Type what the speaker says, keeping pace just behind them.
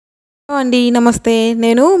అండి నమస్తే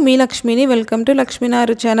నేను మీ లక్ష్మిని వెల్కమ్ టు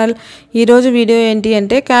లక్ష్మీనారు ఛానల్। ఈ రోజు వీడియో ఏంటి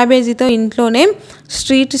అంటే క్యాబేజీతో ఇంట్లోనే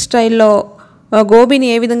స్ట్రీట్ స్టైల్లో గోబీని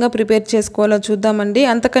ఏ విధంగా ప్రిపేర్ చేసుకోవాలో చూద్దామండి।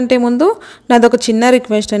 అంతకంటే ముందు నాదొక చిన్న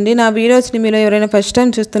రిక్వెస్ట్ అండి, నా వీడియోస్ని మీరు ఎవరైనా ఫస్ట్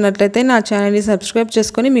టైం చూస్తున్నట్లయితే నా ఛానల్ని సబ్స్క్రైబ్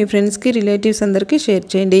చేసుకొని మీ ఫ్రెండ్స్కి రిలేటివ్స్ అందరికీ షేర్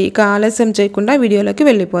చేయండి। ఇక ఆలస్యం చేయకుండా వీడియోలోకి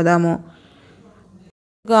వెళ్ళిపోదాము।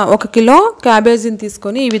 1 కిలో క్యాబేజీని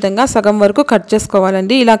తీసుకొని ఈ విధంగా సగం వరకు కట్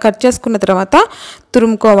చేసుకోవాలండి। ఇలా కట్ చేసుకున్న తర్వాత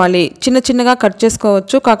తురుముకోవాలి। చిన్న చిన్నగా కట్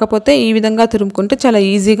చేసుకోవచ్చు, కాకపోతే ఈ విధంగా తురుముకుంటే చాలా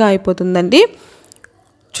ఈజీగా అయిపోతుందండి।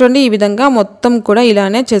 చూడండి, ఈ విధంగా మొత్తం కూడా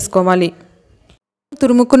ఇలానే చేసుకోవాలి।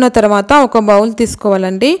 తురుముకున్న తర్వాత ఒక బౌల్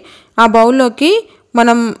తీసుకోవాలండి। ఆ బౌల్లోకి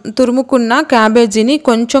మనం తురుముకున్న క్యాబేజీని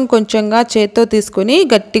కొంచెం కొంచెంగా చేత్తో తీసుకొని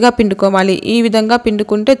గట్టిగా పిండుకోవాలి। ఈ విధంగా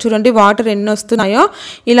పిండుకుంటే చూడండి వాటర్ ఎన్ని వస్తున్నాయో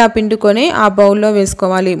ఇలా పిండుకొని ఆ బౌల్లో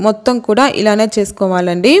వేసుకోవాలి। మొత్తం కూడా ఇలానే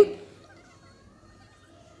చేసుకోవాలండి।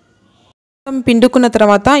 పిండుకున్న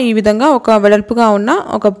తర్వాత ఈ విధంగా ఒక వెడల్పుగా ఉన్న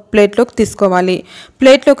ఒక ప్లేట్లోకి తీసుకోవాలి।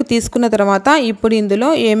 ప్లేట్లోకి తీసుకున్న తర్వాత ఇప్పుడు ఇందులో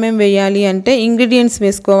ఏమేం వేయాలి అంటే ఇంగ్రీడియంట్స్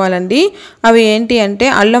వేసుకోవాలండి। అవి ఏంటి అంటే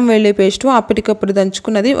అల్లం వెల్లుల్లి పేస్ట్ అప్పటికప్పుడు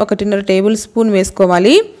దంచుకున్నది 1.5 టేబుల్ స్పూన్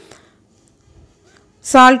వేసుకోవాలి।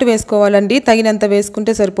 సాల్ట్ వేసుకోవాలండి, తగినంత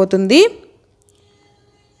వేసుకుంటే సరిపోతుంది।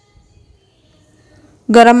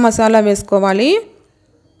 గరం మసాలా వేసుకోవాలి,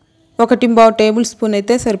 1.5 టేబుల్ స్పూన్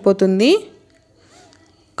అయితే సరిపోతుంది।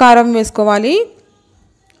 కారం వేసుకోవాలి,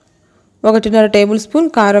 1.5 టేబుల్ స్పూన్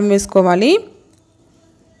కారం వేసుకోవాలి।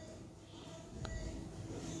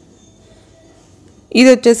 ఇది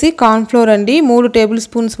వచ్చేసి కార్న్ ఫ్లోర్ అండి, 3 టేబుల్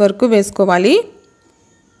స్పూన్స్ వరకు వేసుకోవాలి।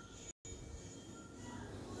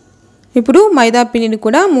 ఇప్పుడు మైదా పిండిని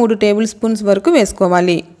కూడా 3 టేబుల్ స్పూన్స్ వరకు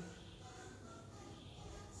వేసుకోవాలి।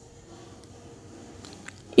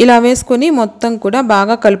 ఇలా వేసుకొని మొత్తం కూడా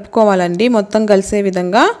బాగా కలుపుకోవాలండి, మొత్తం కలిసే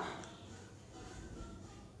విధంగా।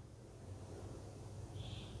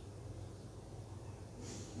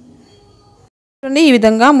 ఈ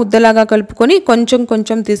విధంగా ముద్దలాగా కలుపుకొని కొంచెం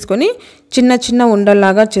కొంచెం తీసుకొని చిన్న చిన్న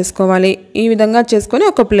ఉండల్లాగా చేసుకోవాలి। ఈ విధంగా చేసుకొని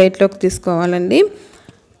ఒక ప్లేట్లోకి తీసుకోవాలండి।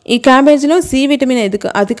 ఈ క్యాబేజీలో సి విటమిన్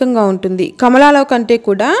అధికంగా ఉంటుంది, కమలాలో కంటే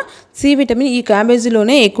కూడా సి విటమిన్ ఈ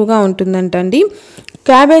క్యాబేజీలోనే ఎక్కువగా ఉంటుందంటండి।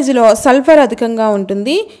 క్యాబేజీలో సల్ఫర్ అధికంగా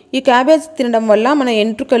ఉంటుంది। ఈ క్యాబేజ్ తినడం వల్ల మన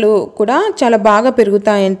ఎంట్రుకలు కూడా చాలా బాగా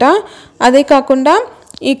పెరుగుతాయంట। అదే కాకుండా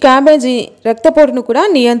ఈ క్యాబేజీ రక్తపోటును కూడా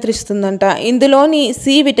నియంత్రిస్తుందంట। ఇందులోని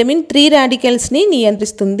సి విటమిన్ 3 రాడికల్స్ని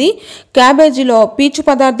నియంత్రిస్తుంది। క్యాబేజీలో పీచు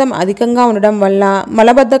పదార్థం అధికంగా ఉండడం వల్ల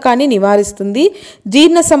మలబద్ధకాన్ని నివారిస్తుంది,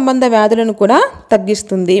 జీర్ణ సంబంధ వ్యాధులను కూడా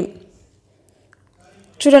తగ్గిస్తుంది।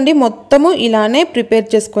 చూడండి, మొత్తము ఇలానే ప్రిపేర్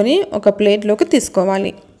చేసుకొని ఒక ప్లేట్లోకి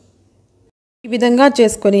తీసుకోవాలి। ఈ విధంగా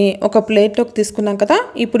చేసుకొని ఒక ప్లేట్లోకి తీసుకున్నాం కదా,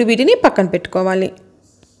 ఇప్పుడు వీటిని పక్కన పెట్టుకోవాలి।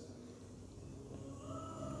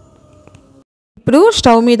 ఇప్పుడు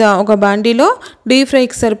స్టవ్ మీద ఒక బాండీలో డీప్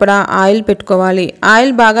ఫ్రైకి సరిపడా ఆయిల్ పెట్టుకోవాలి।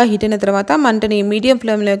 ఆయిల్ బాగా హీట్ అయిన తర్వాత మంటని మీడియం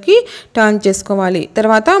ఫ్లేమ్లోకి టర్న్ చేసుకోవాలి।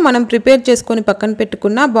 తర్వాత మనం ప్రిపేర్ చేసుకొని పక్కన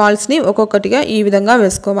పెట్టుకున్న బాల్స్ని ఒక్కొక్కటిగా ఈ విధంగా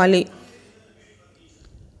వేసుకోవాలి।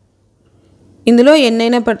 ఇందులో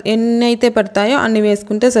ఎన్నైతే పడతాయో అన్ని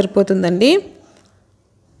వేసుకుంటే సరిపోతుందండి।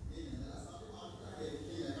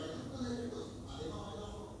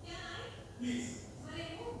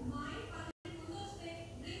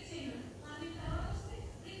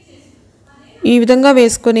 ఈ విధంగా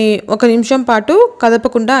వేసుకొని 1 నిమిషం పాటు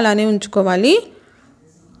కదపకుండా అలానే ఉంచుకోవాలి।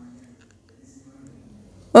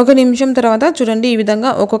 1 నిమిషం తర్వాత చూడండి ఈ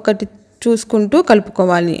విధంగా ఒక్కొక్కటి చూసుకుంటూ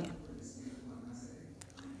కలుపుకోవాలి।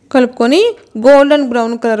 కలుపుకొని గోల్డెన్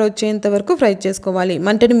బ్రౌన్ కలర్ వచ్చేంత వరకు ఫ్రై చేసుకోవాలి।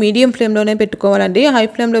 మంటని మీడియం ఫ్లేమ్లోనే పెట్టుకోవాలండి, హై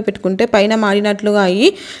ఫ్లేమ్లో పెట్టుకుంటే పైన మాడినట్లుగా అయ్యి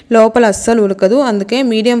లోపల అస్సలు ఉడకదు। అందుకే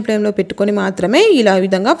మీడియం ఫ్లేమ్లో పెట్టుకొని మాత్రమే ఇలా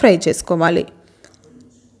విధంగా ఫ్రై చేసుకోవాలి।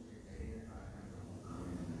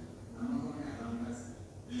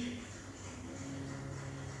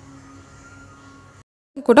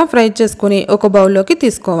 కూడా ఫ్రై చేసుకొని ఒక బౌల్లోకి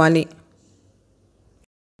తీసుకోవాలి।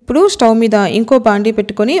 ఇప్పుడు స్టవ్ మీద ఇంకో బాండీ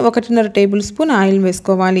పెట్టుకొని 1.5 టేబుల్ స్పూన్ ఆయిల్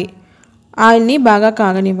వేసుకోవాలి। ఆయిల్ని బాగా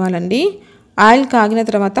కాగనివ్వాలండి। ఆయిల్ కాగిన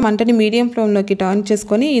తర్వాత మంటని మీడియం ఫ్లేమ్లోకి టర్న్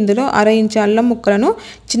చేసుకొని ఇందులో 1/2 ఇంచు అల్లం ముక్కలను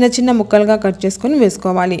చిన్న చిన్న ముక్కలుగా కట్ చేసుకొని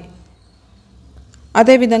వేసుకోవాలి।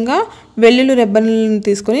 అదేవిధంగా వెల్లుల్లి రెబ్బలను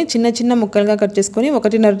తీసుకొని చిన్న చిన్న ముక్కలుగా కట్ చేసుకొని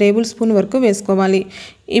 1.5 టేబుల్ స్పూన్ వరకు వేసుకోవాలి।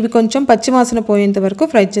 ఇవి కొంచెం పచ్చివాసన పోయేంత వరకు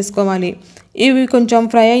ఫ్రై చేసుకోవాలి। ఇవి కొంచెం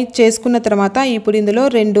ఫ్రై చేసుకున్న తర్వాత ఇప్పుడు ఇందులో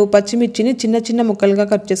 2 పచ్చిమిర్చిని చిన్న చిన్న ముక్కలుగా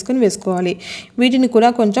కట్ చేసుకొని వేసుకోవాలి। వీటిని కూడా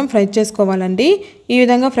కొంచెం ఫ్రై చేసుకోవాలండి। ఈ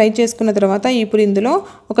విధంగా ఫ్రై చేసుకున్న తర్వాత ఇప్పుడు ఇందులో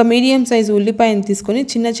ఒక మీడియం సైజు ఉల్లిపాయను తీసుకొని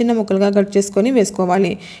చిన్న చిన్న ముక్కలుగా కట్ చేసుకొని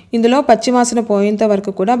వేసుకోవాలి। ఇందులో పచ్చివాసన పోయేంత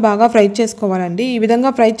వరకు కూడా బాగా ఫ్రై చేసుకోవాలండి। ఈ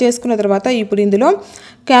విధంగా ఫ్రై చేసుకున్న తర్వాత ఇప్పుడు ఇందులో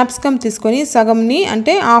క్యాప్సికమ్ తీసుకొని సగంని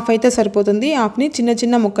అంటే హాఫ్ అయితే సరిపోతుంది, హాఫ్ని చిన్న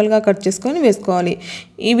చిన్న ముక్కలుగా కట్ చేసుకొని వేసుకోవాలి.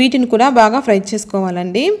 ఈ వీటిని కూడా బాగా ఫ్రై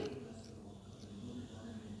చేసుకోవాలండి.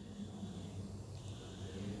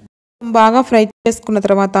 బాగా ఫ్రై చేసుకున్న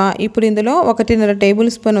తర్వాత ఇప్పుడు ఇందులో 1.5 టేబుల్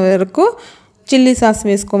స్పూన్ వరకు చిల్లీ సాస్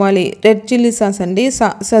వేసుకోవాలి. రెడ్ చిల్లీ సాస్ అండి,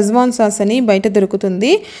 షెజ్వాన్ సాస్ అని బయట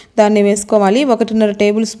దొరుకుతుంది, దాన్ని వేసుకోవాలి. 1.5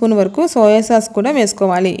 టేబుల్ స్పూన్ వరకు సోయా సాస్ కూడా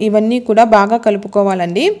వేసుకోవాలి. ఇవన్నీ కూడా బాగా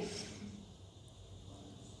కలుపుకోవాలండి.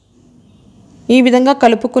 ఈ విధంగా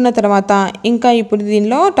కలుపుకున్న తర్వాత ఇంకా ఇప్పుడు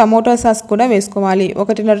దీనిలో టమోటా సాస్ కూడా వేసుకోవాలి.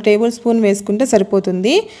 1.5 టేబుల్ స్పూన్ వేసుకుంటే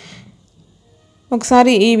సరిపోతుంది.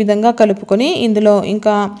 ఒకసారి ఈ విధంగా కలుపుకొని ఇందులో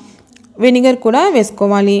ఇంకా వెనిగర్ కూడా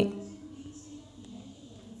వేసుకోవాలి.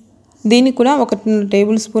 దీన్ని కూడా 1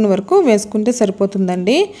 టేబుల్ స్పూన్ వరకు వేసుకుంటే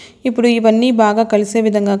సరిపోతుందండి. ఇప్పుడు ఇవన్నీ బాగా కలిసే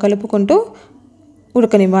విధంగా కలుపుకుంటూ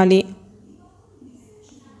ఉడకనివ్వాలి.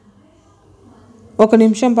 1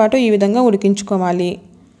 నిమిషం పాటు ఈ విధంగా ఉడికించుకోవాలి.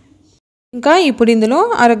 ఇంకా ఇప్పుడు ఇందులో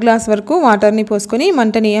 1/2 గ్లాస్ వరకు వాటర్ని పోసుకొని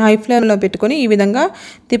మంటని హై ఫ్లేమ్లో పెట్టుకొని ఈ విధంగా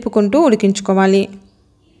తిప్పుకుంటూ ఉడికించుకోవాలి.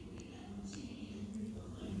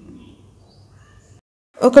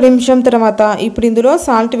 1 నిమిషం తర్వాత ఇప్పుడు ఇందులో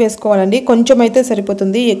సాల్ట్ వేసుకోవాలండి. కొంచెం అయితే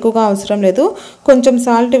సరిపోతుంది, ఎక్కువగా అవసరం లేదు. కొంచెం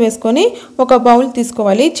సాల్ట్ వేసుకొని ఒక బౌల్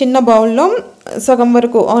తీసుకోవాలి. చిన్న బౌల్లో సగం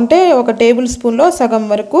వరకు అంటే 1 టేబుల్ స్పూన్లో సగం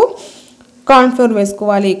వరకు కార్న్ఫ్లోర్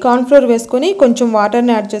వేసుకోవాలి. కార్న్ఫ్లోర్ వేసుకొని కొంచెం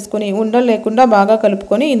వాటర్ని యాడ్ చేసుకొని ఉండలు లేకుండా బాగా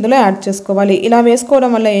కలుపుకొని ఇందులో యాడ్ చేసుకోవాలి. ఇలా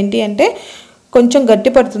వేసుకోవడం వల్ల ఏంటి అంటే కొంచెం గట్టి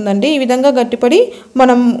పడుతుందండి. ఈ విధంగా గట్టిపడి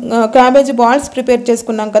మనం క్యాబేజ్ బాల్స్ ప్రిపేర్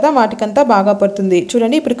చేసుకున్నాం కదా, వాటికంతా బాగా పడుతుంది.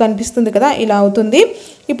 చూడండి ఇప్పుడు కనిపిస్తుంది కదా, ఇలా అవుతుంది.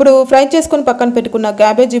 ఇప్పుడు ఫ్రై చేసుకొని పక్కన పెట్టుకున్న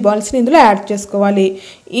క్యాబేజీ బాల్స్ని ఇందులో యాడ్ చేసుకోవాలి.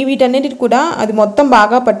 వీటన్నిటిని కూడా అది మొత్తం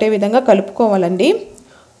బాగా పట్టే విధంగా కలుపుకోవాలండి.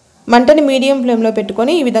 మంటని మీడియం ఫ్లేమ్లో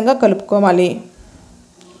పెట్టుకొని ఈ విధంగా కలుపుకోవాలి.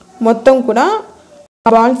 మొత్తం కూడా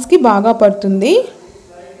బాల్స్కి బాగా పడుతుంది.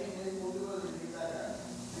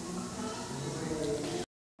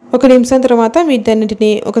 1 నిమిషం తర్వాత వీటన్నిటిని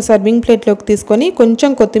ఒక సర్వింగ్ ప్లేట్లోకి తీసుకొని కొంచెం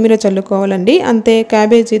కొత్తిమీర చల్లుకోవాలండి. అంతే,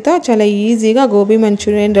 క్యాబేజీతో చాలా ఈజీగా గోబీ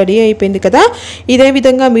మంచూరియన్ రెడీ అయిపోయింది కదా. ఇదే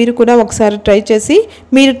విధంగా మీరు కూడా ఒకసారి ట్రై చేసి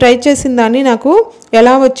మీరు ట్రై చేసిన దాన్ని నాకు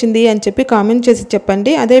ఎలా వచ్చింది అని చెప్పి కామెంట్ చేసి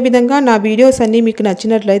చెప్పండి. అదేవిధంగా నా వీడియోస్ అన్నీ మీకు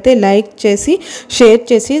నచ్చినట్లయితే లైక్ చేసి షేర్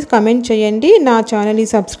చేసి కామెంట్ చేయండి. నా ఛానల్ని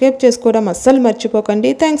సబ్స్క్రైబ్ చేసుకోవడం అస్సలు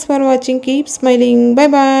మర్చిపోకండి. Thanks for watching. Keep smiling. Bye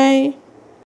bye.